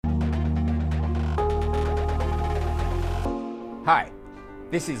Hi,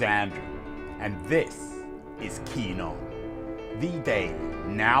 this is Andrew, and this is Keen On, the daily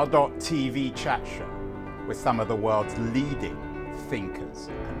now.tv chat show with some of the world's leading thinkers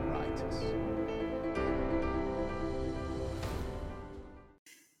and writers.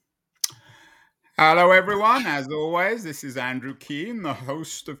 Hello, everyone. As always, this is Andrew Keen, the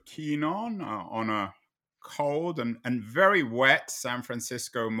host of Keen On a cold and very wet San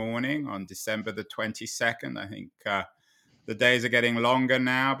Francisco morning on December the 22nd. I think the days are getting longer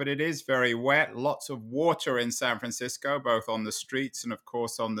now, but it is very wet. Lots of water in San Francisco, both on the streets and, of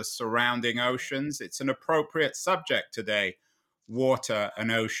course, on the surrounding oceans. It's an appropriate subject today, water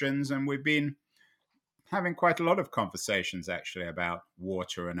and oceans. And we've been having quite a lot of conversations, actually, about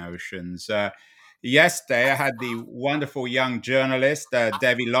water and oceans. Yesterday, I had the wonderful young journalist,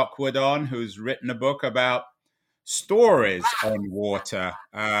 Devi Lockwood, on, who's written a book about stories on water.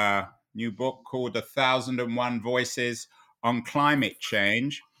 New book called 1001 Voices on Climate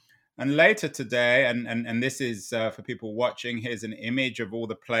Change. And later today, and this is for people watching, here's an image of all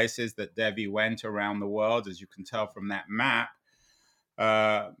the places that Devi went around the world. As you can tell from that map,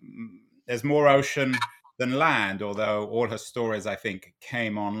 there's more ocean than land, although all her stories, I think,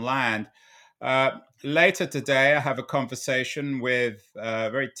 came on land. Later today, I have a conversation with a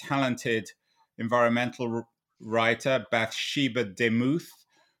very talented environmental writer, Bathsheba Demuth,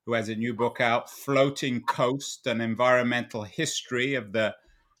 who has a new book out, Floating Coast, an environmental history of the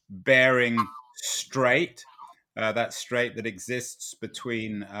Bering Strait, that strait that exists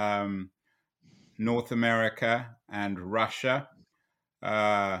between North America and Russia.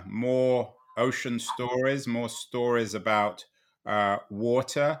 More ocean stories, more stories about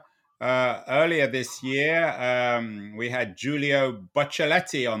water. Earlier this year, we had Giulio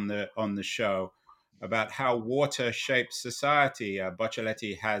Boccialetti on the show about how water shapes society.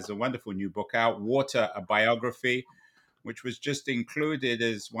 Boccialetti has a wonderful new book out, Water: A Biography, which was just included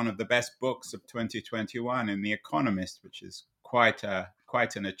as one of the best books of 2021 in The Economist, which is quite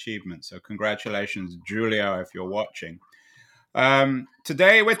an achievement. So congratulations, Giulio, if you're watching.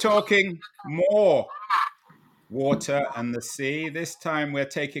 Today we're talking more water and the sea. This time we're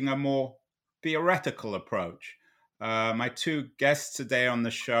taking a more theoretical approach. My two guests today on the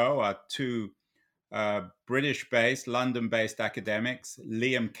show are two British-based, London-based academics,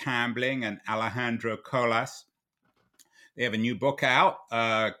 Liam Cambling and Alejandro Colas. They have a new book out,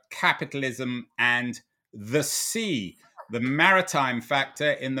 Capitalism and the Sea, the maritime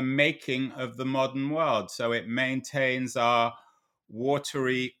factor in the making of the modern world. So it maintains our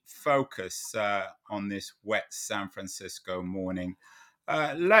watery focus on this wet San Francisco morning.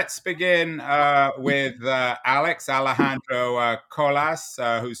 Let's begin with Alejandro Colas,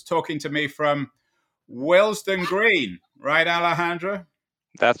 who's talking to me from Willesden Green. Right, Alejandro?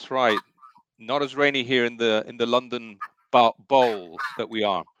 That's right. Not as rainy here in the London bowl that we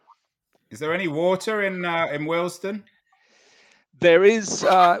are. Is there any water in Willesden? There is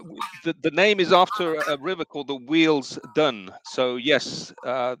the name is after a river called the Wheelsdon. So yes,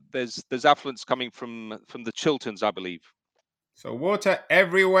 there's affluence coming from the Chilterns, I believe. So water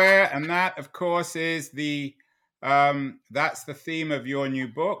everywhere, and that, of course, is that's the theme of your new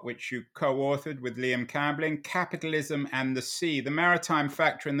book, which you co-authored with Liam Cambling, Capitalism and the Sea, the maritime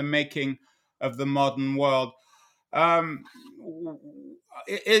factor in the making of the modern world.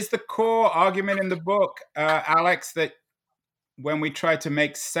 Is the core argument in the book, Alex, that when we try to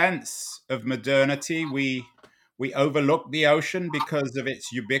make sense of modernity, we overlook the ocean because of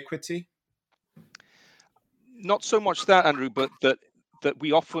its ubiquity? Not so much that, Andrew, but that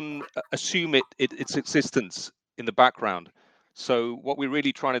we often assume its existence in the background. So what we're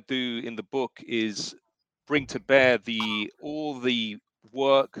really trying to do in the book is bring to bear all the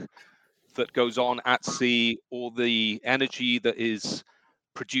work that goes on at sea, all the energy that is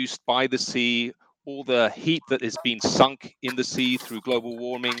produced by the sea, all the heat that has been sunk in the sea through global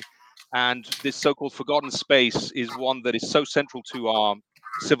warming. And this so-called forgotten space is one that is so central to our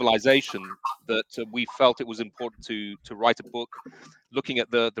civilization that we felt it was important to write a book looking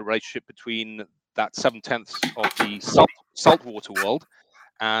at the relationship between that 7/10 of the saltwater world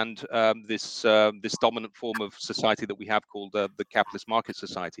and this dominant form of society that we have called the capitalist market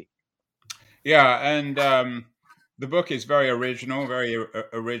society. Yeah, and the book is very original, very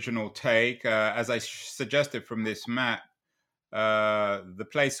original take. As I suggested from this map, the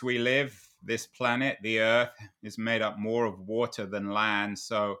place we live, this planet, the Earth, is made up more of water than land.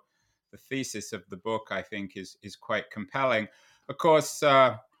 So the thesis of the book, I think, is quite compelling. Of course,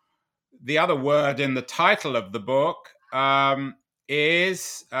 the other word in the title of the book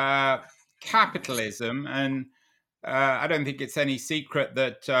is capitalism, and I don't think it's any secret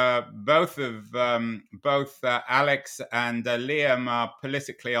that both Alex and Liam are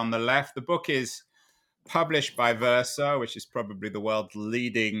politically on the left. The book is published by Verso, which is probably the world's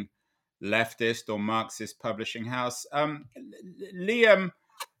leading leftist or Marxist publishing house. Liam,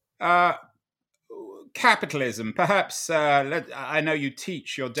 uh, capitalism. Perhaps I know you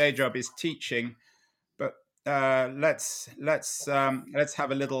teach. Your day job is teaching, but let's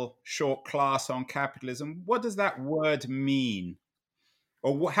have a little short class on capitalism. What does that word mean,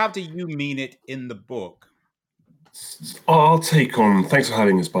 or how do you mean it in the book? Our take on, thanks for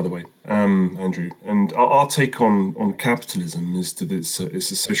having us, by the way, Andrew. And our take on capitalism is that it's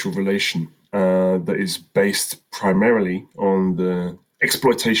a social relation that is based primarily on the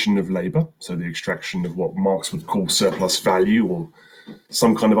exploitation of labor, so the extraction of what Marx would call surplus value or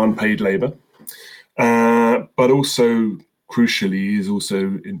some kind of unpaid labor, but also crucially is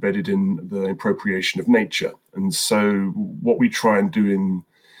also embedded in the appropriation of nature. And so what we try and do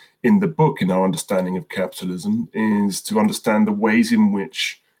in the book, in our understanding of capitalism, is to understand the ways in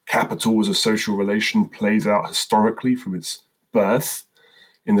which capital as a social relation plays out historically from its birth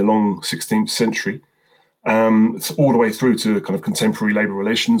in the long 16th century, all the way through to kind of contemporary labor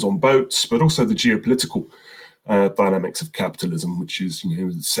relations on boats, but also the geopolitical dynamics of capitalism, which is,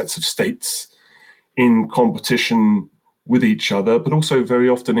 sets of states in competition with each other, but also very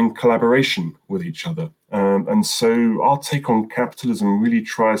often in collaboration with each other. And so our take on capitalism really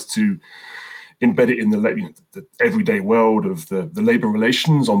tries to embed it in the everyday world of the labor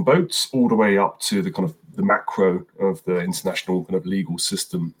relations on boats, all the way up to the kind of the macro of the international kind of legal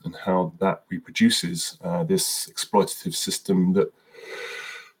system and how that reproduces this exploitative system that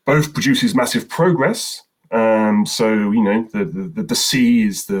both produces massive progress. So, the sea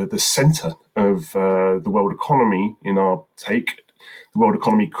is the center of the world economy in our take. The world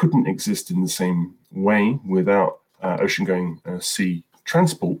economy couldn't exist in the same way without ocean-going sea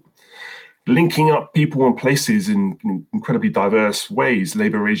transport, linking up people and places in incredibly diverse ways.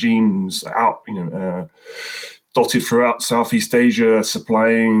 Labor regimes out, dotted throughout Southeast Asia,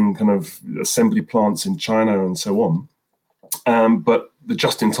 supplying kind of assembly plants in China and so on. But the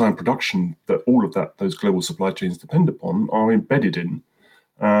just-in-time production that all of those global supply chains depend upon are embedded in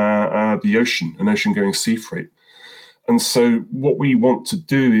the ocean and ocean-going sea freight. And so what we want to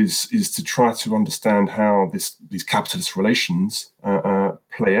do is to try to understand how these capitalist relations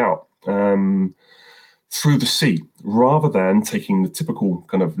play out through the sea, rather than taking the typical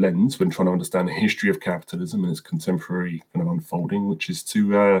kind of lens when trying to understand the history of capitalism and its contemporary kind of unfolding, which is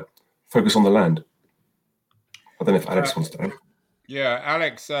to focus on the land. I don't know if Alex wants to add. Yeah,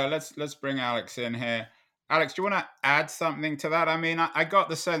 Alex, let's bring Alex in here. Alex, do you want to add something to that? I mean, I got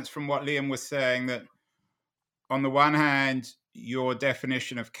the sense from what Liam was saying that on the one hand, your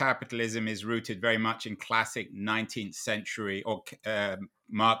definition of capitalism is rooted very much in classic 19th century or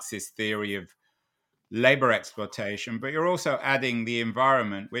Marxist theory of labor exploitation, but you're also adding the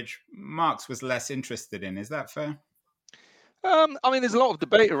environment, which Marx was less interested in. Is that fair? I mean, there's a lot of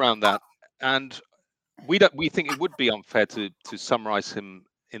debate around that, and we think it would be unfair to summarize him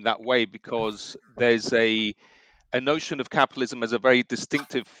in that way, because there's a notion of capitalism as a very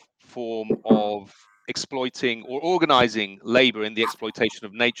distinctive form of exploiting or organizing labor in the exploitation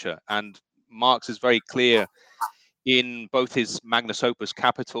of nature. And Marx is very clear in both his magnus opus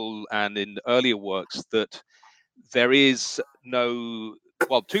Capital and in earlier works that there is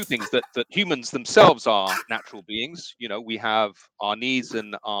two things: that humans themselves are natural beings. We have our needs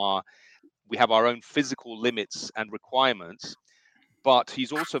and we have our own physical limits and requirements, but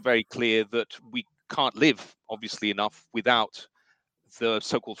he's also very clear that we can't live, obviously enough, without the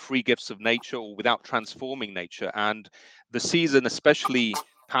so-called free gifts of nature or without transforming nature. And the sea is an especially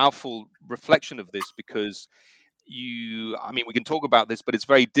powerful reflection of this, because we can talk about this, but it's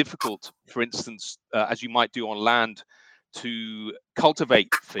very difficult, for instance, as you might do on land, to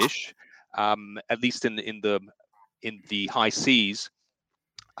cultivate fish, at least in the high seas.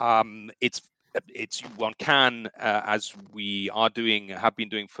 It's one can, as we have been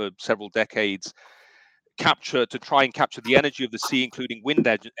doing for several decades, try and capture the energy of the sea, including wind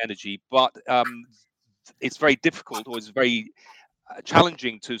energy, but it's very difficult, or it's very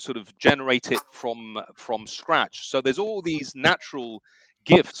challenging to sort of generate it from scratch. So there's all these natural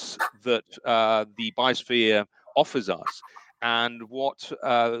gifts that the biosphere offers us. And what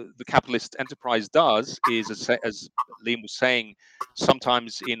the capitalist enterprise does is, as Liam was saying,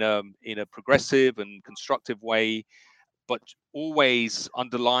 sometimes in a progressive and constructive way, but always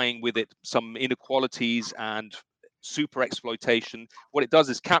underlying with it some inequalities and super exploitation. What it does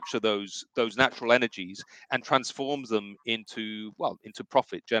is capture those natural energies and transforms them into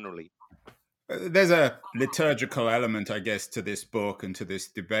profit generally. There's a liturgical element, I guess, to this book and to this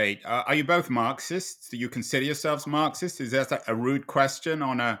debate. Are you both Marxists? Do you consider yourselves Marxists? Is that a rude question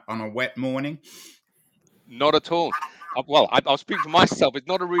on a wet morning? Not at all. Well, I'll speak for myself. It's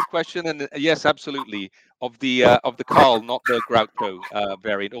not a rude question, and yes, absolutely, of the Karl, not the Groucho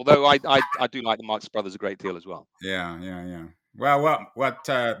variant. Although I do like the Marx Brothers a great deal as well. Yeah. Well, what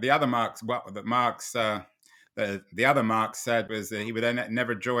the other Marx said was that he would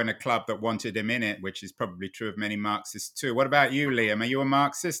never join a club that wanted him in it, which is probably true of many Marxists too. What about you, Liam? Are you a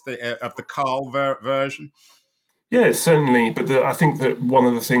Marxist of the Karl version? Yeah, certainly. But I think that one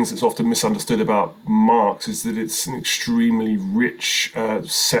of the things that's often misunderstood about Marx is that it's an extremely rich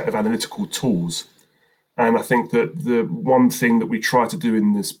set of analytical tools. And I think that the one thing that we try to do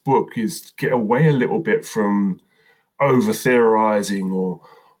in this book is get away a little bit from over-theorizing or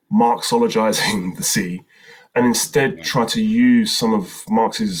Marxologizing the sea, and instead try to use some of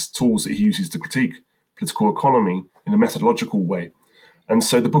Marx's tools that he uses to critique political economy in a methodological way. And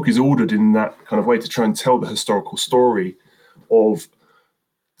so the book is ordered in that kind of way to try and tell the historical story of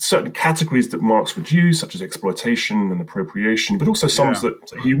certain categories that Marx would use, such as exploitation and appropriation, but also some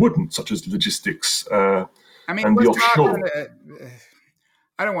that he wouldn't, such as logistics and the offshore.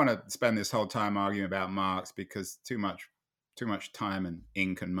 I don't want to spend this whole time arguing about Marx because too much time and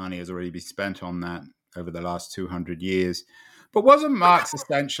ink and money has already been spent on that over the last 200 years. But wasn't Marx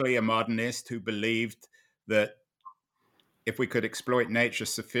essentially a modernist who believed that if we could exploit nature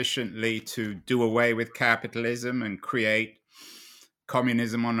sufficiently to do away with capitalism and create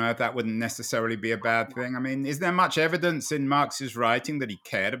communism on Earth, that wouldn't necessarily be a bad thing? I mean, is there much evidence in Marx's writing that he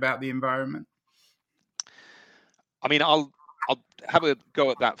cared about the environment? I mean, I'll have a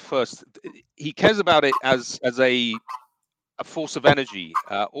go at that first. He cares about it as a force of energy,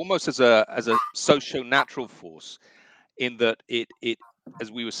 almost as a socio-natural force, in that it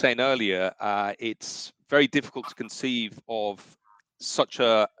as we were saying earlier, it's very difficult to conceive of such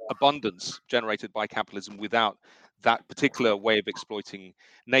a abundance generated by capitalism without that particular way of exploiting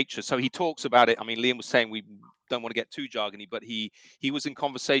nature. So he talks about it. I mean, Liam was saying we don't want to get too jargony, but he was in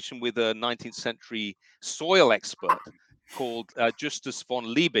conversation with a 19th century soil expert called Justus von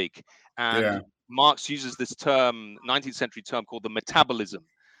Liebig, and Marx uses this term, 19th century term, called the metabolism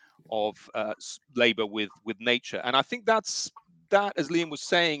of labor with nature. And I think that, as Liam was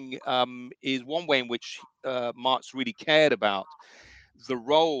saying, is one way in which Marx really cared about the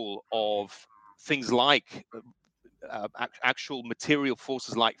role of things like actual material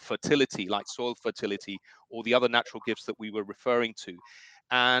forces like fertility, like soil fertility, or the other natural gifts that we were referring to.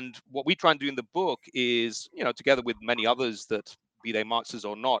 And what we try and do in the book is, together with many others that, be they Marxists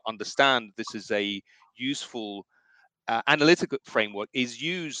or not, understand this is a useful analytical framework, is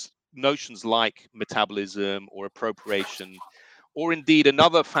use notions like metabolism or appropriation, or indeed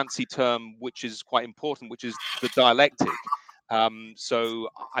another fancy term which is quite important, which is the dialectic. So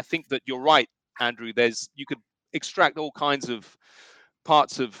I think that you're right, Andrew. You could extract all kinds of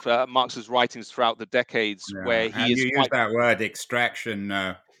parts of Marx's writings throughout the decades where he and is. You use that word extraction,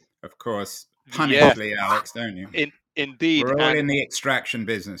 of course, punnishly, Alex, don't you? Indeed, we're all in the extraction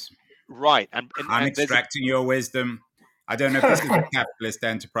business, right? And I'm extracting your wisdom. I don't know if this is a capitalist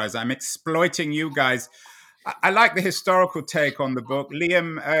enterprise. I'm exploiting you guys. I like the historical take on the book.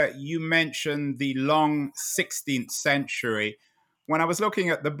 Liam, you mentioned the long 16th century. When I was looking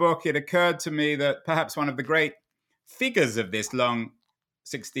at the book, it occurred to me that perhaps one of the great figures of this long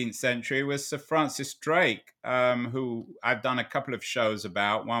 16th century was Sir Francis Drake, who I've done a couple of shows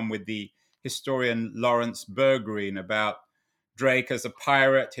about, one with the historian Lawrence Bergreen about Drake as a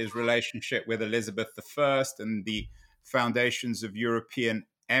pirate, his relationship with Elizabeth I, and the foundations of European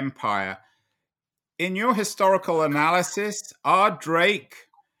empire. In your historical analysis, are Drake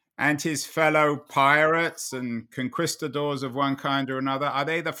and his fellow pirates and conquistadors of one kind or another, are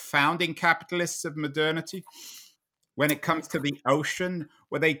they the founding capitalists of modernity? When it comes to the ocean,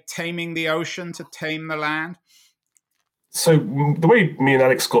 were they taming the ocean to tame the land? So the way me and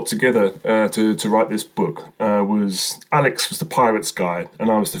Alex got together to write this book was Alex was the pirates guy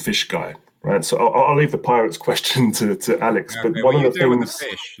and I was the fish guy, right? So I'll leave the pirates question to Alex. Okay, but one of the things with the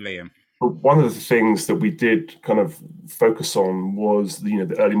fish, Liam. One of the things that we did kind of focus on was the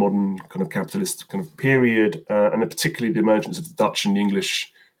early modern kind of capitalist kind of period, and particularly the emergence of the Dutch and the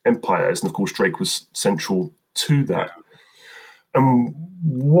English empires, and of course Drake was central to that. And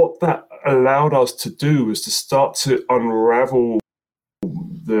what that allowed us to do was to start to unravel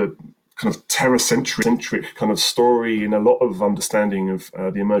the kind of terra-centric kind of story in a lot of understanding of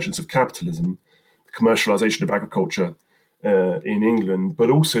the emergence of capitalism, the commercialization of agriculture in England, but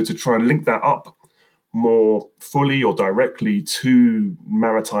also to try and link that up more fully or directly to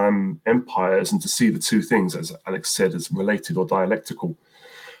maritime empires and to see the two things, as Alex said, as related or dialectical.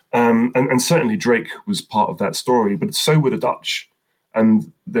 And certainly Drake was part of that story, but so were the Dutch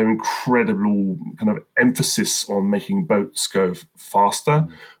and their incredible kind of emphasis on making boats go faster,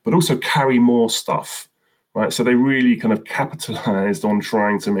 but also carry more stuff, right? So they really kind of capitalized on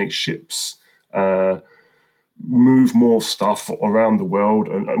trying to make ships move more stuff around the world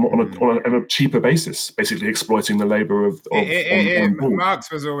and on a cheaper basis, basically exploiting the labor of on board.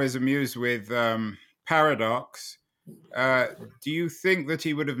 Marx was always amused with paradox. Do you think that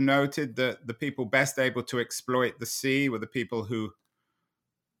he would have noted that the people best able to exploit the sea were the people who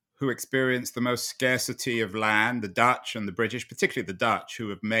experienced the most scarcity of land, the Dutch and the British, particularly the Dutch, who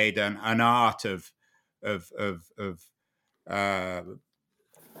have made an art of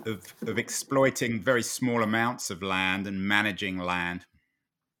exploiting very small amounts of land and managing land?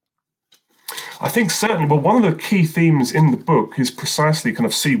 I think certainly, well, one of the key themes in the book is precisely kind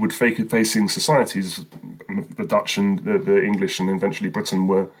of seaward facing societies. The Dutch and the English and eventually Britain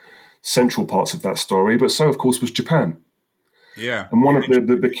were central parts of that story, but so, of course, was Japan. Yeah. And one of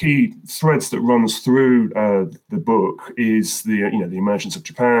the key threads that runs through the book is the emergence of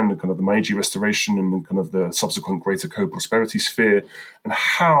Japan, the kind of the Meiji Restoration, and the kind of the subsequent Greater Co-Prosperity sphere, and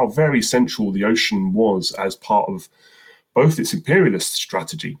how very central the ocean was as part of both its imperialist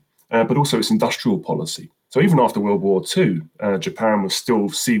strategy, but also its industrial policy. So even after World War II, Japan was still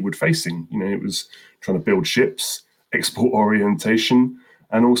seaward facing. It was trying to build ships, export orientation,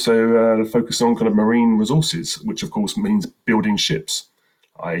 and also focus on kind of marine resources, which of course means building ships,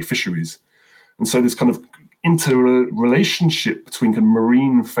 i.e. fisheries. And so this kind of interrelationship between kind of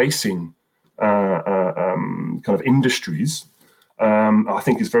marine-facing kind of industries, I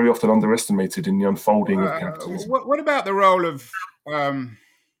think is very often underestimated in the unfolding of capitalism. What about the role of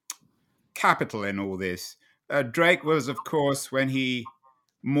capital in all this? Drake was, of course, when he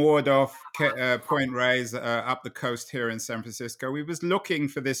moored off Point Reyes up the coast here in San Francisco, he was looking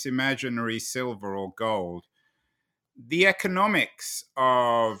for this imaginary silver or gold. The economics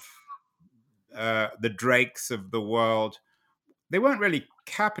of the Drakes of the world, they weren't really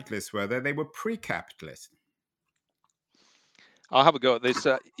capitalists, were they? They were pre-capitalist. I'll have a go at this.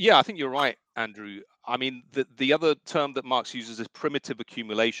 Yeah, I think you're right, Andrew. I mean, the other term that Marx uses is primitive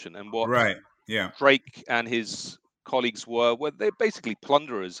accumulation, and what Drake and his colleagues were they're basically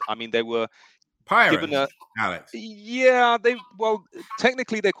plunderers. I mean, they were pirates, Alex. Yeah,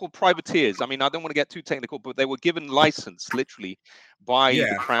 technically they're called privateers. I mean, I don't want to get too technical, but they were given license, literally, by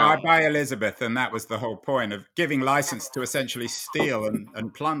the crown. By Elizabeth, and that was the whole point of giving license to essentially steal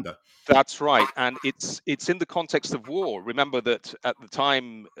and plunder. That's right, and it's in the context of war. Remember that at the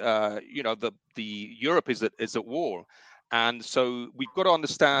time, the Europe is at war, and so we've got to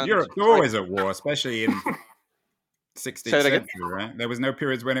understand. Europe's always at war, especially in 16th century, right? There was no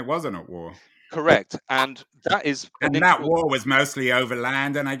periods when it wasn't at war. Correct, and that is that war was mostly over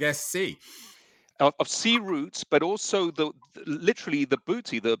land and I guess sea. Of sea routes, but also literally the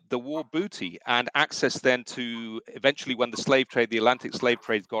booty, the war booty, and access then to eventually when the Atlantic slave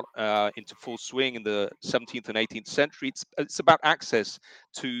trade got into full swing in the 17th and 18th century. It's about access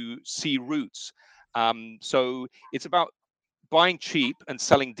to sea routes. So it's about buying cheap and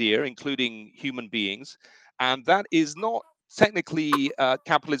selling dear, including human beings, and that is not technically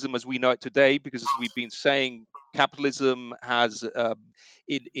capitalism as we know it today, because as we've been saying, capitalism has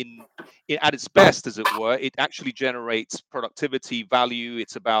at its best, as it were, it actually generates productivity, value.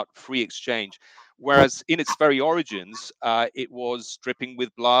 It's about free exchange. Whereas in its very origins, it was dripping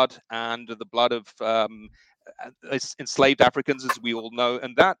with blood, and the blood of enslaved Africans, as we all know.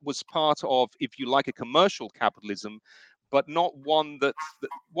 And that was part of, if you like, a commercial capitalism, but not one that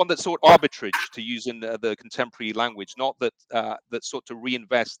sought arbitrage, to use in the contemporary language, not that sought to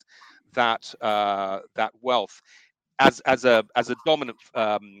reinvest that wealth as a dominant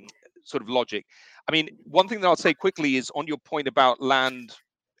sort of logic. I mean, one thing that I'll say quickly is on your point about land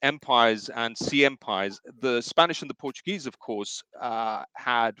empires and sea empires. The Spanish and the Portuguese, of course,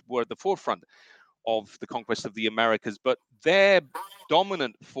 were at the forefront of the conquest of the Americas, but their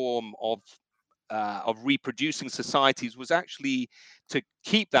dominant form of reproducing societies was actually to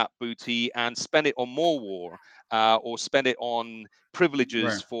keep that booty and spend it on more war, or spend it on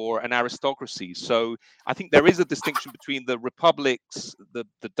privileges for an aristocracy. So I think there is a distinction between the republics, the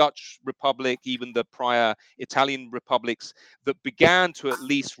Dutch Republic, even the prior Italian republics, that began to at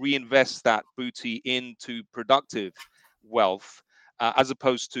least reinvest that booty into productive wealth, as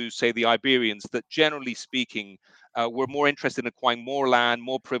opposed to, say, the Iberians, that generally speaking were more interested in acquiring more land,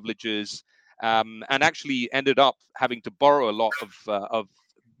 more privileges, and actually ended up having to borrow a lot of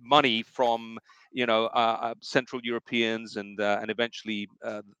money from Central Europeans and eventually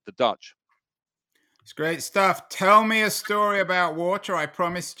the Dutch. It's great stuff. Tell me a story about water. I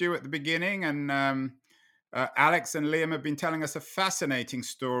promised you at the beginning, and Alex and Liam have been telling us a fascinating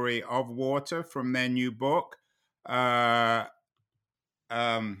story of water from their new book. Their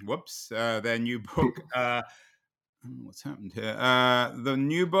new book. What's happened here? The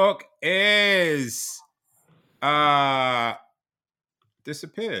new book is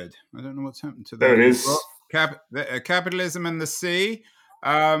disappeared. I don't know what's happened to that. There it is. Capitalism and the Sea,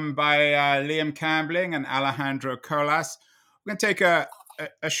 by Liam Cambling and Alejandro Colas. We're going to take a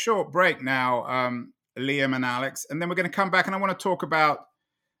short break now, Liam and Alex, and then we're going to come back, and I want to talk about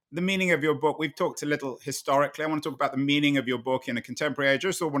the meaning of your book. We've talked a little historically. I want to talk about the meaning of your book in a contemporary age. I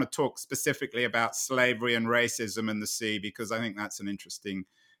also want to talk specifically about slavery and racism in the sea, because I think that's an interesting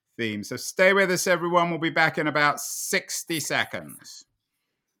theme. So stay with us, everyone. We'll be back in about 60 seconds.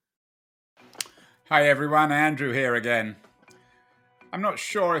 Hi, everyone. Andrew here again. I'm not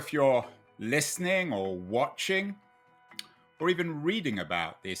sure if you're listening or watching or even reading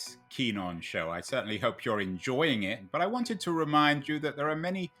about this Keen On show. I certainly hope you're enjoying it, but I wanted to remind you that there are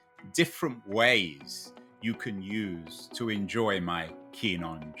many different ways you can use to enjoy my Keen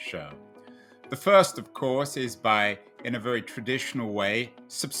On show. The first, of course, is by, in a very traditional way,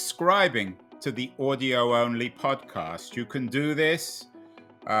 subscribing to the audio-only podcast. You can do this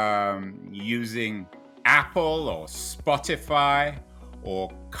using Apple or Spotify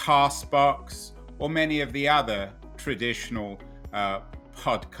or Castbox or many of the other traditional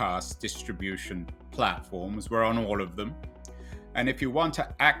podcast distribution platforms. We're on all of them. And if you want to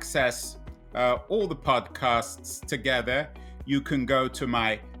access all the podcasts together, you can go to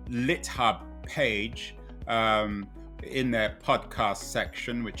my LitHub page in their podcast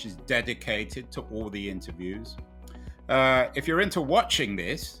section, which is dedicated to all the interviews. If you're into watching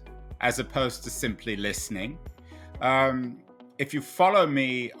this, as opposed to simply listening, if you follow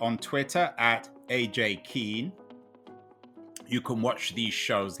me on Twitter at AJ Keen, you can watch these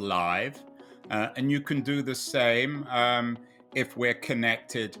shows live, and you can do the same if we're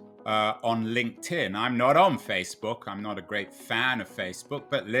connected on LinkedIn. I'm not on Facebook. I'm not a great fan of Facebook,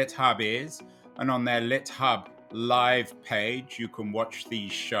 but LitHub is. And on their LitHub live page, you can watch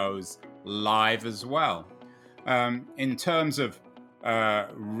these shows live as well. In terms of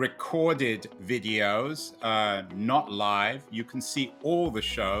recorded videos, not live, you can see all the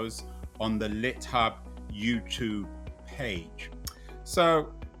shows on the LitHub YouTube page.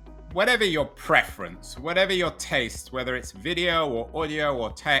 So whatever your preference, whatever your taste, whether it's video or audio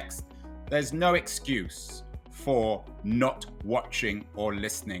or text, there's no excuse for not watching or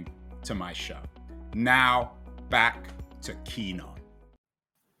listening to my show. Now back to Keen On.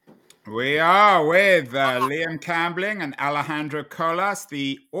 We are with Liam Cambling and Alejandro Colas,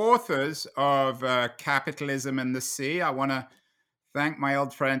 the authors of Capitalism and the Sea. I want to thank my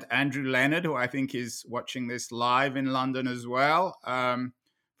old friend Andrew Leonard, who I think is watching this live in London as well,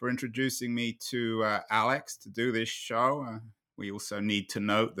 for introducing me to Alex to do this show. We also need to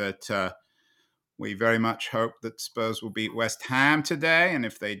note that we very much hope that Spurs will beat West Ham today, and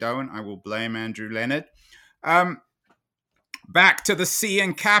if they don't, I will blame Andrew Leonard. Back to the sea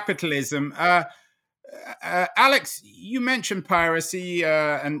and capitalism. Alex, you mentioned piracy,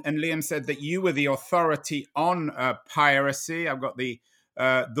 and Liam said that you were the authority on piracy. I've got the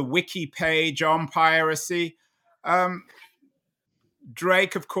wiki page on piracy.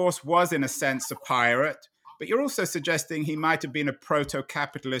 Drake, of course, was in a sense a pirate, but you're also suggesting he might have been a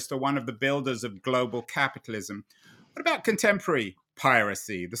proto-capitalist or one of the builders of global capitalism. What about contemporary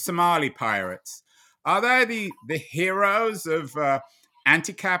piracy, the Somali pirates? Are they the heroes of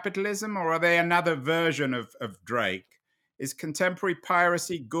anti-capitalism, or are they another version of Drake? Is contemporary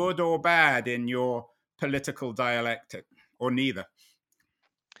piracy good or bad in your political dialectic, or neither?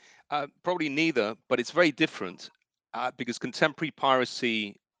 Probably neither, but it's very different because contemporary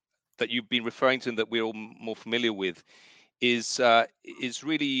piracy that you've been referring to and that we're all more familiar with is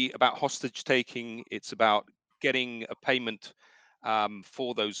really about hostage taking. It's about getting a payment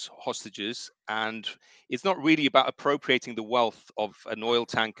for those hostages, and it's not really about appropriating the wealth of an oil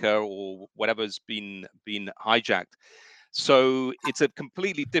tanker or whatever's been hijacked. So it's a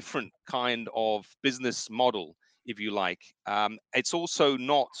completely different kind of business model, if you like. It's also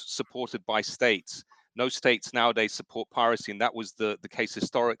not supported by states. No states nowadays support piracy, and that was the case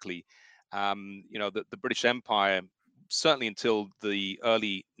historically. The British Empire, certainly until the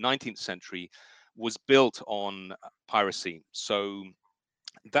early 19th century, was built on piracy. So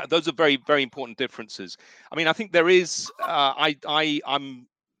those are very, very important differences. I mean, I think there is. I'm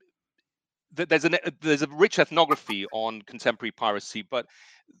there's a rich ethnography on contemporary piracy, but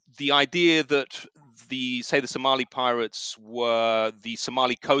the idea that the Somali pirates were the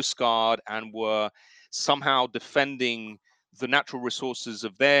Somali Coast Guard and were somehow defending the natural resources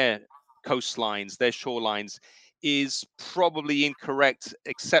of their coastlines, their shorelines, is probably incorrect,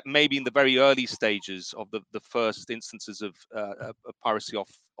 except maybe in the very early stages of the first instances of piracy off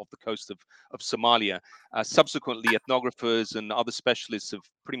the coast of Somalia. Subsequently, ethnographers and other specialists have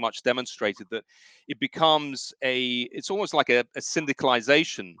pretty much demonstrated that it becomes it's almost like a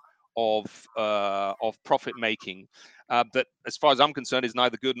syndicalization of profit making that, as far as I'm concerned, is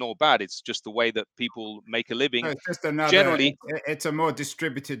neither good nor bad. It's just the way that people make a living. It's just another. Generally, it's a more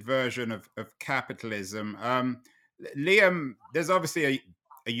distributed version of capitalism. Liam, there's obviously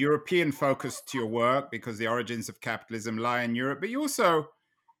a European focus to your work because the origins of capitalism lie in Europe, but you also,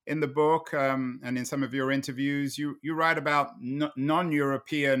 in the book and in some of your interviews, you write about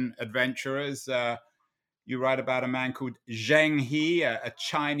non-European adventurers. You write about a man called Zheng He, a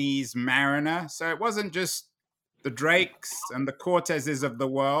Chinese mariner. So it wasn't just the Drakes and the Cortezes of the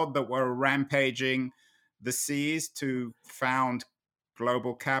world that were rampaging the seas to found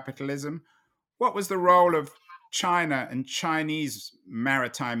global capitalism. What was the role of China and Chinese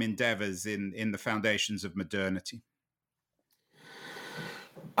maritime endeavors in the foundations of modernity?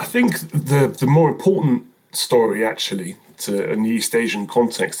 I think the more important story, actually, in the East Asian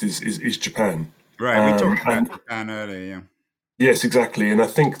context is Japan. Right, we talked about Japan earlier, yeah. Yes, exactly. And I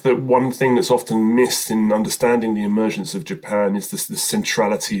think that one thing that's often missed in understanding the emergence of Japan is the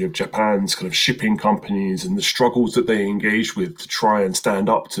centrality of Japan's kind of shipping companies and the struggles that they engage with to try and stand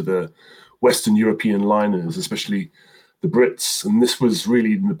up to the Western European liners, especially the Brits. And this was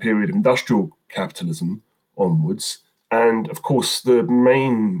really in the period of industrial capitalism onwards. And of course, the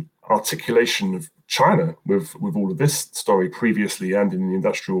main articulation of China with all of this story previously and in the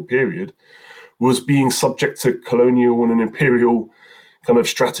industrial period was being subject to colonial and imperial kind of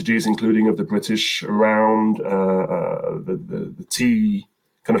strategies, including of the British around the tea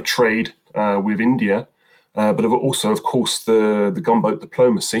kind of trade with India, but also, of course, the gunboat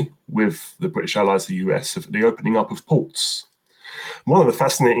diplomacy with the British allies, the US, of the opening up of ports. One of the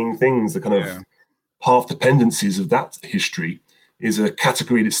fascinating things, the kind of path dependencies of that history, is a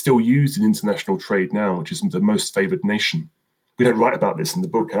category that's still used in international trade now, which is the most favored nation. We don't write about this in the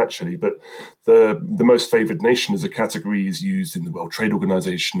book, actually, but the most favored nation as a category is used in the World Trade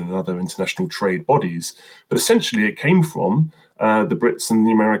Organization and other international trade bodies. But essentially, it came from the Brits and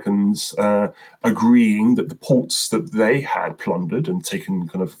the Americans agreeing that the ports that they had plundered and taken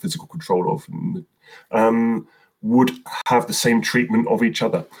kind of physical control of would have the same treatment of each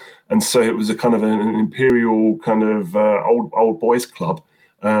other. And so it was a kind of an imperial kind of old boys club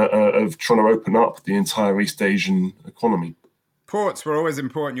of trying to open up the entire East Asian economy. Ports were always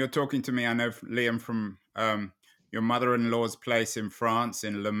important. You're talking to me, I know, Liam, from your mother-in-law's place in France,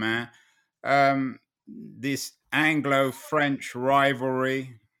 in Le Mans. This Anglo-French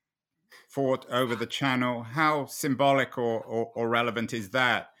rivalry fought over the Channel. How symbolic or relevant is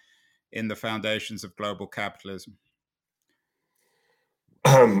that in the foundations of global capitalism?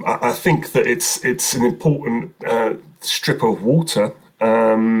 I think that it's an important strip of water,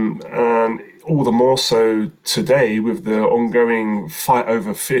 and all the more so today with the ongoing fight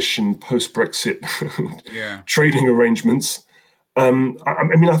over fish and post-Brexit trading arrangements. I mean,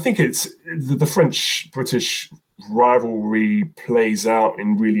 I think it's the French-British rivalry plays out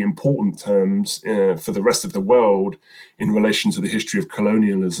in really important terms for the rest of the world in relation to the history of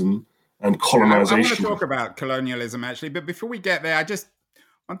colonialism and colonization. I want to talk about colonialism, actually, but before we get there,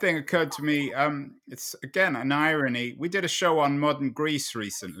 one thing occurred to me. It's, again, an irony. We did a show on modern Greece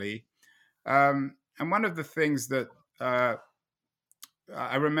recently, and one of the things that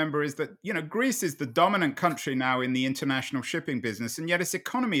I remember is that, Greece is the dominant country now in the international shipping business, and yet its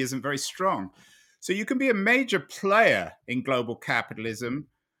economy isn't very strong. So you can be a major player in global capitalism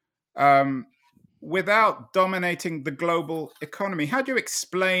without dominating the global economy. How do you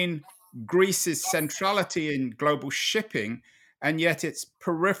explain Greece's centrality in global shipping and yet its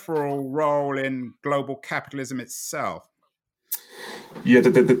peripheral role in global capitalism itself? Yeah,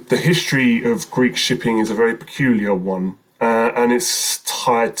 the history of Greek shipping is a very peculiar one, and it's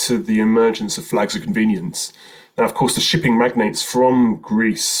tied to the emergence of flags of convenience. Now, of course, the shipping magnates from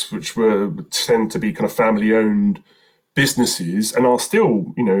Greece, which tend to be kind of family-owned businesses and are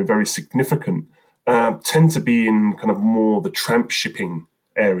still, very significant, tend to be in kind of more the tramp shipping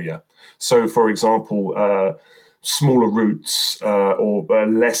area. So, for example, smaller routes or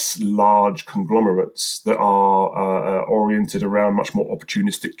less large conglomerates that are oriented around much more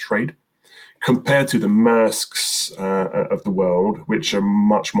opportunistic trade. compared to the Maersks of the world, which are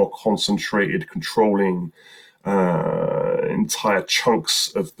much more concentrated, controlling entire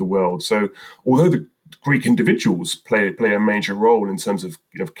chunks of the world. So although the Greek individuals play a major role in terms of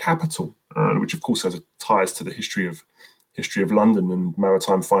capital, which of course has ties to the history of London and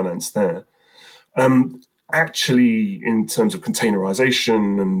maritime finance there. Actually, in terms of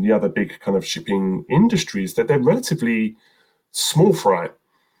containerization and the other big kind of shipping industries, that they're relatively small fry.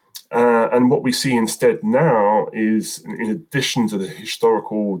 And what we see instead now is, in addition to the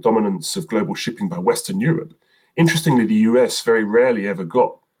historical dominance of global shipping by Western Europe, interestingly, the US very rarely ever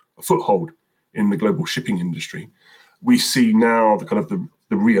got a foothold in the global shipping industry. We see now the kind of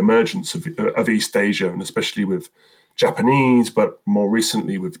the re-emergence of East Asia, and especially with Japanese, but more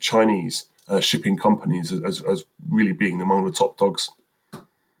recently with Chinese shipping companies as really being among the top dogs.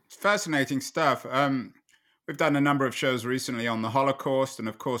 Fascinating stuff. We've done a number of shows recently on the Holocaust, and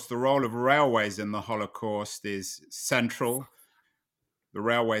of course the role of railways in the Holocaust is central. The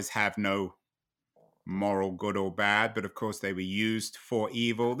railways have no moral good or bad, but of course they were used for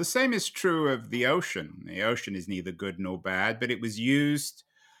evil. The same is true of the ocean. The ocean is neither good nor bad, but it was used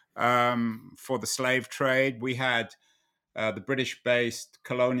for the slave trade. We had the British-based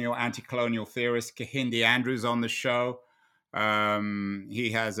anti-colonial theorist Kehinde Andrews on the show.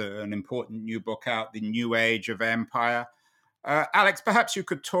 He has an important new book out, The New Age of Empire. Alex, perhaps you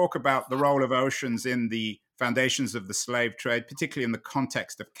could talk about the role of oceans in the foundations of the slave trade, particularly in the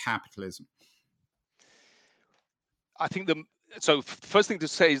context of capitalism. I think so first thing to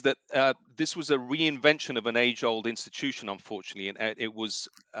say is that this was a reinvention of an age-old institution, unfortunately, and it was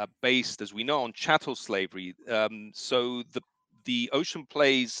based, as we know, on chattel slavery. So the ocean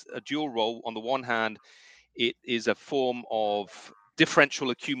plays a dual role. On the one hand, it is a form of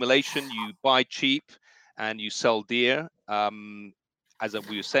differential accumulation. You buy cheap and you sell dear. As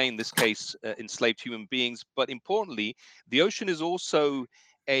we were saying, in this case, enslaved human beings. But importantly, the ocean is also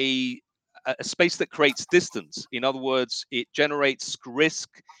a space that creates distance. In other words, it generates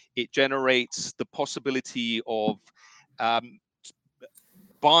risk. It generates the possibility of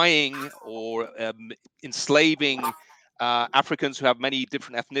buying or enslaving Africans who have many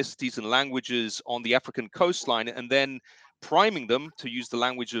different ethnicities and languages on the African coastline, and then priming them, to use the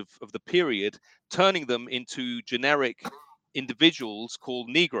language of the period, turning them into generic individuals called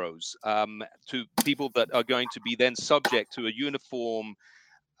Negroes, to people that are going to be then subject to a uniform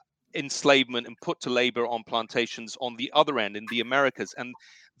enslavement and put to labor on plantations on the other end in the Americas. And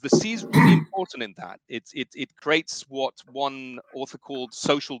the sea is really important in that. It creates what one author called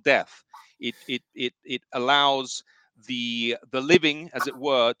social death. It allows the living, as it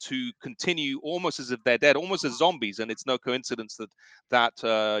were, to continue almost as if they're dead, almost as zombies. And it's no coincidence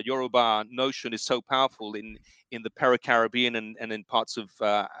that Yoruba notion is so powerful in the Para-Caribbean and in parts of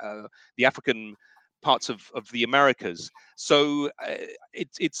the African parts of the Americas. So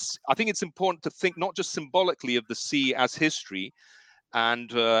I think it's important to think not just symbolically of the sea as history,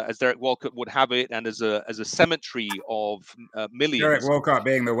 and as Derek Walcott would have it, and as a cemetery of millions. Derek Walcott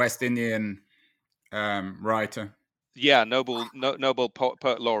being the West Indian writer. Yeah, Nobel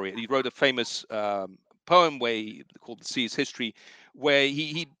poet laureate. He wrote a famous poem called "The Sea's History," where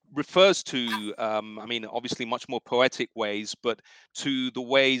he refers to, obviously much more poetic ways, but to the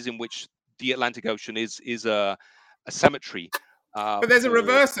ways in which the Atlantic Ocean is a cemetery. But there's a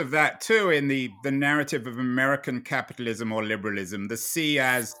reverse of that too in the narrative of American capitalism or liberalism. The sea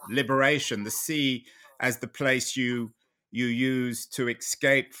as liberation, the sea as the place you use to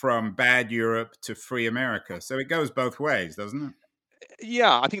escape from bad Europe to free America. So it goes both ways, doesn't it?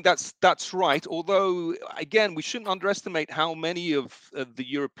 Yeah, I think that's right. Although, again, we shouldn't underestimate how many of the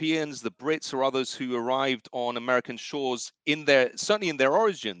Europeans, the Brits, or others who arrived on American shores certainly in their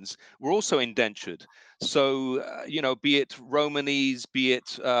origins, were also indentured. So, be it Romanis, be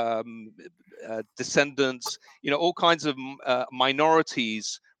it descendants, all kinds of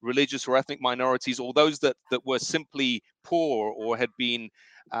minorities, religious or ethnic minorities, or those that were simply poor or had been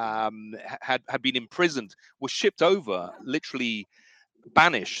imprisoned, were shipped over, literally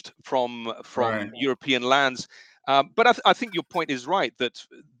banished from Right. European lands. But I think your point is right, that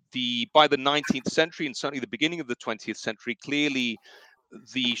by the 19th century and certainly the beginning of the 20th century, clearly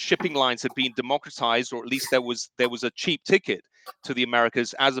the shipping lines had been democratized, or at least there was a cheap ticket to the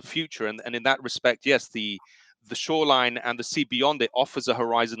Americas as a future. And in that respect, yes, the shoreline and the sea beyond it offers a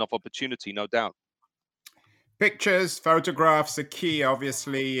horizon of opportunity, no doubt. Pictures, photographs are key,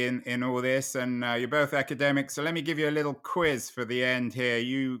 obviously, in all this. And you're both academics. So let me give you a little quiz for the end here.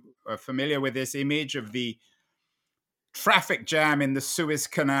 You are familiar with this image of the traffic jam in the Suez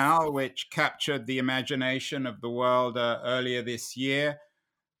Canal, which captured the imagination of the world earlier this year.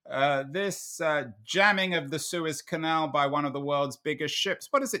 This jamming of the Suez Canal by one of the world's biggest ships,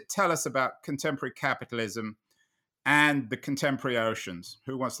 what does it tell us about contemporary capitalism and the contemporary oceans?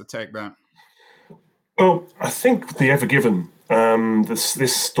 Who wants to take that? Well, I think the Ever Given,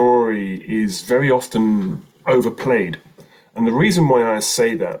 this story is very often overplayed. And the reason why I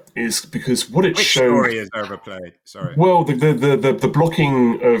say that is because what it Which shows. story is overplayed? Sorry. Well, the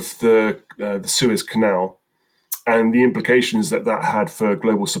blocking of the Suez Canal and the implications that had for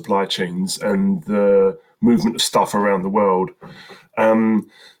global supply chains and the movement of stuff around the world. The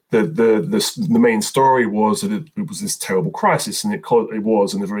main story was that it was this terrible crisis, and it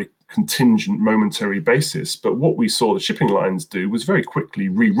was on a very contingent, momentary basis. But what we saw the shipping lines do was very quickly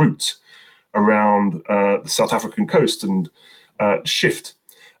reroute around the South African coast and shift.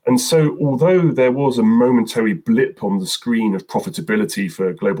 And so, although there was a momentary blip on the screen of profitability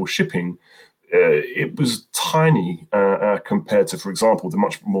for global shipping, it was tiny compared to, for example, the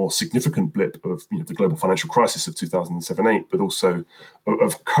much more significant blip of the global financial crisis of 2007-8, but also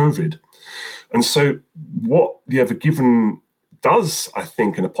of COVID. And so what the Ever Given does, I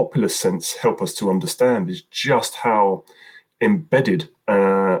think, in a popular sense, help us to understand is just how embedded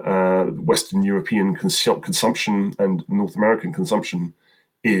Western European consumption and North American consumption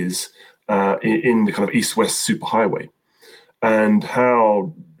is in the kind of east-west superhighway, and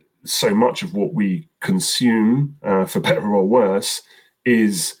how so much of what we consume, for better or worse,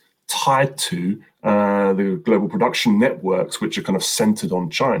 is tied to the global production networks, which are kind of centered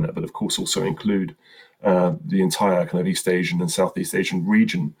on China, but of course also include the entire kind of East Asian and Southeast Asian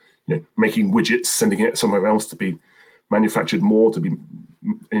region, making widgets, sending it somewhere else to be manufactured more, to be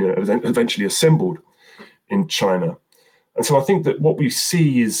eventually assembled in China. And so I think that what we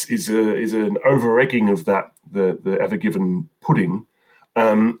see is an over-egging of that, the Ever Given pudding.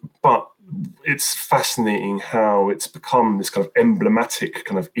 But it's fascinating how it's become this kind of emblematic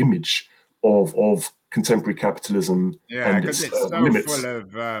kind of image of contemporary capitalism. Yeah, and because its it's so limits. full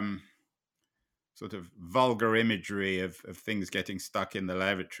of sort of vulgar imagery of things getting stuck in the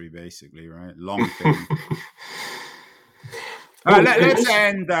lavatory, basically, right? Long things. Let's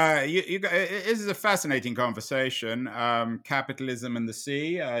end. This is a fascinating conversation. Capitalism and the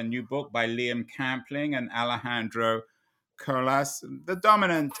Sea, a new book by Liam Campling and Alejandro Colas. The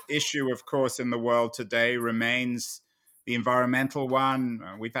dominant issue, of course, in the world today remains the environmental one.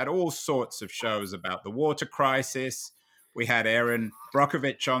 We've had all sorts of shows about the water crisis. We had Erin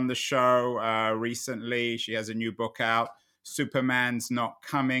Brockovich on the show recently. She has a new book out, Superman's Not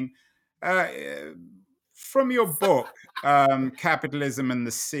Coming. From your book, Capitalism and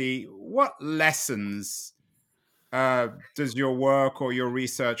the Sea, what lessons does your work or your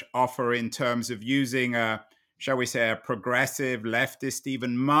research offer in terms of using shall we say, a progressive, leftist,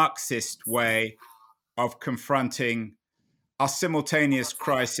 even Marxist way of confronting our simultaneous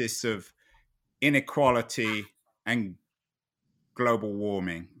crisis of inequality and global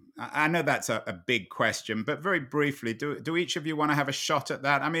warming? I know that's a big question, but very briefly, do each of you want to have a shot at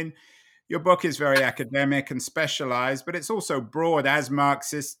that? I mean, your book is very academic and specialized, but it's also broad. As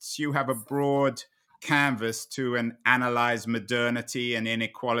Marxists, you have a broad canvas to analyze modernity and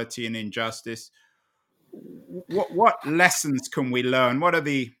inequality and injustice. What lessons can we learn?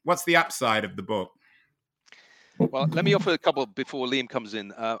 What's the upside of the book? Well, let me offer a couple before Liam comes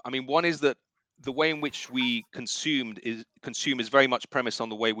in. I mean, one is that the way in which we consume is very much premised on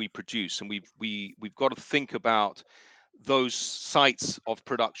the way we produce, and we've got to think about those sites of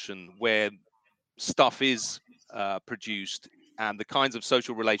production where stuff is produced, and the kinds of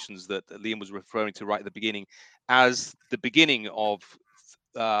social relations that Liam was referring to right at the beginning as the beginning of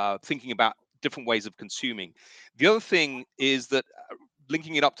thinking about different ways of consuming. The other thing is that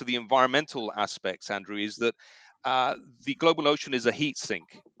linking it up to the environmental aspects, Andrew, is that the global ocean is a heat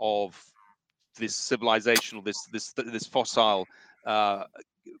sink of this civilization, or this fossil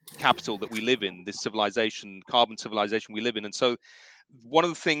capital that we live in, this civilization, carbon civilization we live in. And so one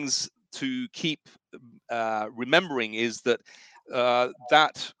of the things to keep remembering is that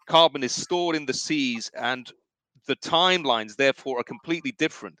that carbon is stored in the seas, and the timelines therefore are completely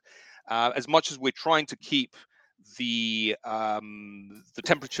different. As much as we're trying to keep the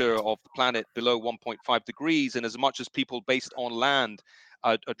temperature of the planet below 1.5 degrees, and as much as people based on land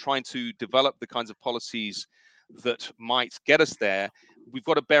are trying to develop the kinds of policies that might get us there, we've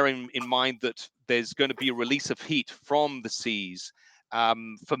got to bear in mind that there's going to be a release of heat from the seas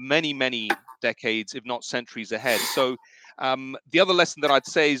for many, many decades, if not centuries ahead. So the other lesson that I'd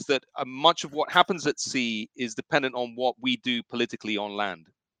say is that much of what happens at sea is dependent on what we do politically on land.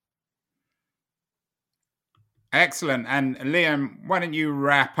 Excellent. And Liam, why don't you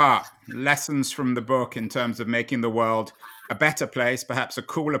wrap up lessons from the book in terms of making the world a better place, perhaps a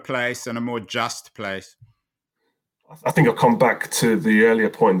cooler place, and a more just place? I think I'll come back to the earlier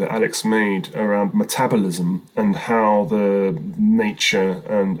point that Alex made around metabolism and how the nature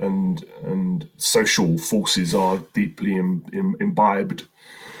and social forces are deeply imbibed.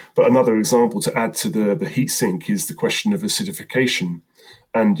 But another example to add to the heat sink is the question of acidification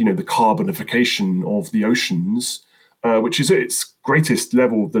and the carbonification of the oceans, which is at its greatest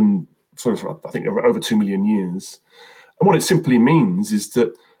level than for I think over 2 million years. And what it simply means is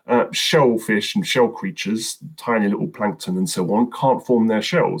that shellfish and shell creatures, tiny little plankton and so on, can't form their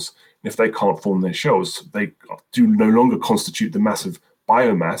shells. And if they can't form their shells, they do no longer constitute the massive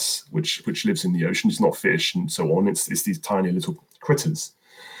biomass which lives in the ocean. It's not fish and so on. It's these tiny little critters.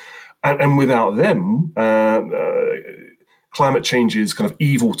 And without them, climate change's kind of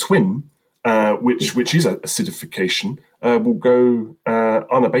evil twin, which is acidification, will go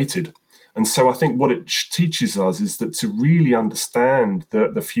unabated. And so I think what it teaches us is that to really understand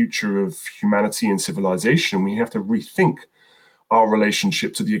the future of humanity and civilization, we have to rethink our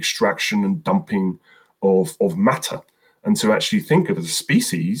relationship to the extraction and dumping of matter, and to actually think of as a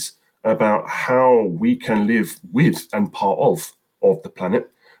species about how we can live with and part of the planet,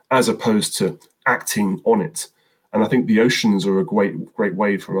 as opposed to acting on it. And I think the oceans are a great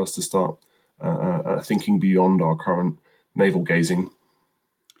way for us to start thinking beyond our current navel gazing.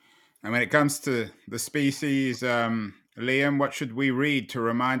 And when it comes to the species, Liam, what should we read to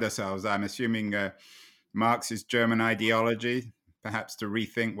remind ourselves? I'm assuming Marx's German ideology, perhaps to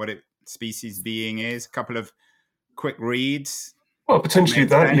rethink what species being is. A couple of quick reads. Well, potentially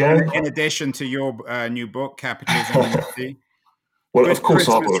that, yeah. In addition to your new book, Capitalism in the Sea. Well, Good of course,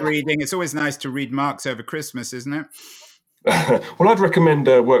 Christmas reading. It's always nice to read Marx over Christmas, isn't it? Well, I'd recommend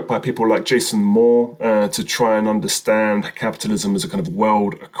work by people like Jason Moore to try and understand capitalism as a kind of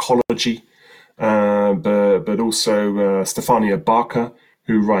world ecology, but also Stefania Barker,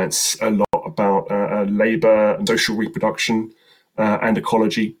 who writes a lot about labor and social reproduction and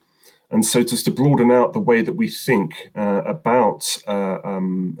ecology. And so just to broaden out the way that we think about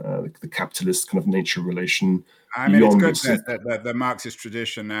the capitalist kind of nature relation. I mean, it's good that the Marxist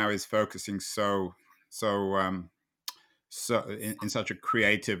tradition now is focusing so in such a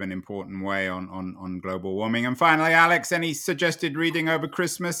creative and important way on global warming. And finally, Alex, any suggested reading over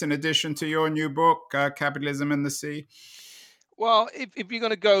Christmas in addition to your new book, Capitalism in the Sea? Well, if you're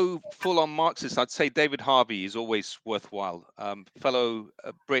going to go full on Marxist, I'd say David Harvey is always worthwhile. Fellow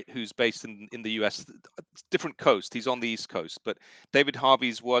Brit who's based in the US, different coast. He's on the East Coast, but David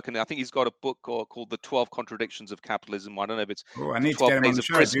Harvey's work, and I think he's got a book called The 12 Contradictions of Capitalism. I don't know if it's I need to get him on the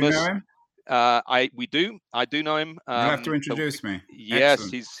show. Christmas. Do you know him? I do know him. You'll have to introduce me. Yes,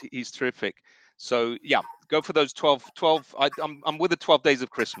 excellent. He's terrific. So yeah, go for those 12. I'm with the 12 Days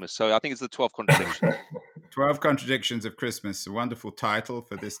of Christmas, so I think it's the 12 Contradictions. 12 Contradictions of Christmas, a wonderful title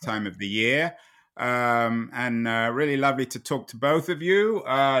for this time of the year. And really lovely to talk to both of you,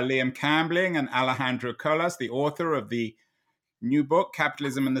 Liam Cambling and Alejandro Colas, the author of the new book,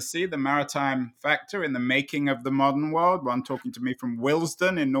 Capitalism in the Sea, The Maritime Factor in the Making of the Modern World. One talking to me from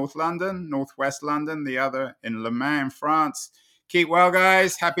Willesden in northwest London, the other in Le Mans in France. Keep well,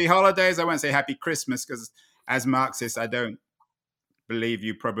 guys. Happy holidays. I won't say happy Christmas because as Marxists, I don't believe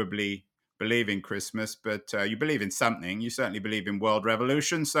you probably believe in Christmas, but you believe in something. You certainly believe in world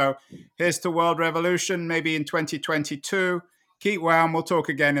revolution. So here's to world revolution, maybe in 2022. Keep well, and we'll talk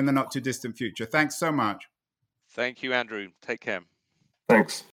again in the not too distant future. Thanks so much. Thank you, Andrew. Take care. Thanks.